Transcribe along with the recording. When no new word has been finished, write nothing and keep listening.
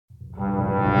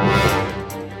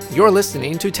You're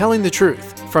listening to Telling the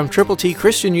Truth from Triple T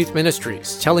Christian Youth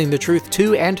Ministries, telling the truth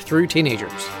to and through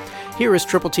teenagers. Here is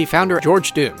Triple T founder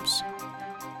George Dooms.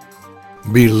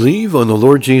 Believe on the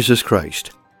Lord Jesus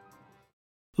Christ.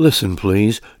 Listen,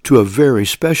 please, to a very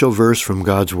special verse from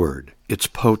God's Word. It's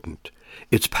potent.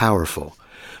 It's powerful.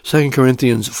 2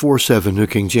 Corinthians 4:7, New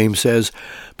King James says,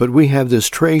 "But we have this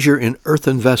treasure in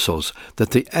earthen vessels,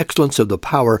 that the excellence of the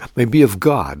power may be of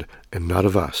God and not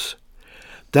of us."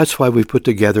 That's why we put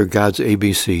together God's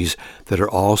ABCs that are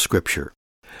all Scripture.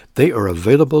 They are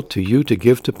available to you to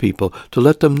give to people to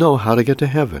let them know how to get to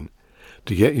heaven.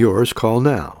 To get yours, call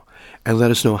now, and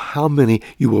let us know how many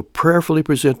you will prayerfully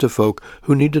present to folk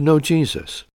who need to know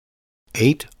Jesus.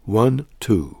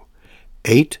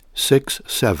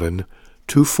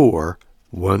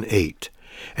 812-867-2418.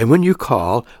 And when you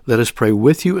call, let us pray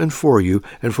with you and for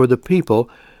the people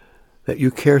that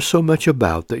you care so much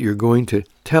about that you're going to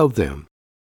tell them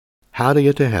how to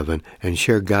get to heaven and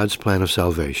share God's plan of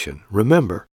salvation.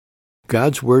 Remember,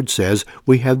 God's Word says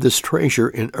we have this treasure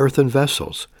in earthen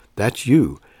vessels. That's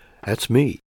you. That's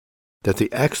me. That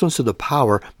the excellence of the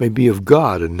power may be of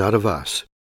God and not of us.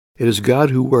 It is God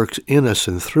who works in us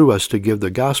and through us to give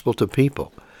the gospel to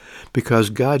people, because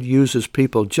God uses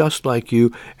people just like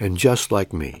you and just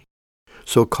like me.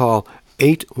 So call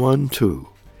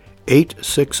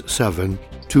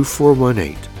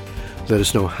 812-867-2418. Let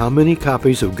us know how many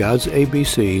copies of God's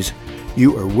ABCs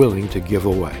you are willing to give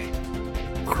away.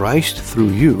 Christ,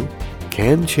 through you,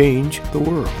 can change the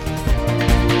world.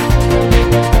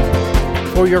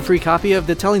 For your free copy of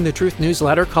the Telling the Truth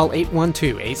newsletter, call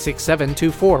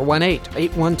 812-867-2418,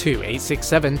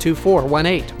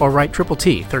 812-867-2418, or write Triple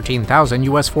T, 13,000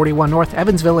 U.S. 41 North,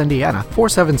 Evansville, Indiana,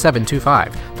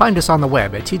 47725. Find us on the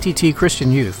web at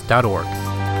tttchristianyouth.org.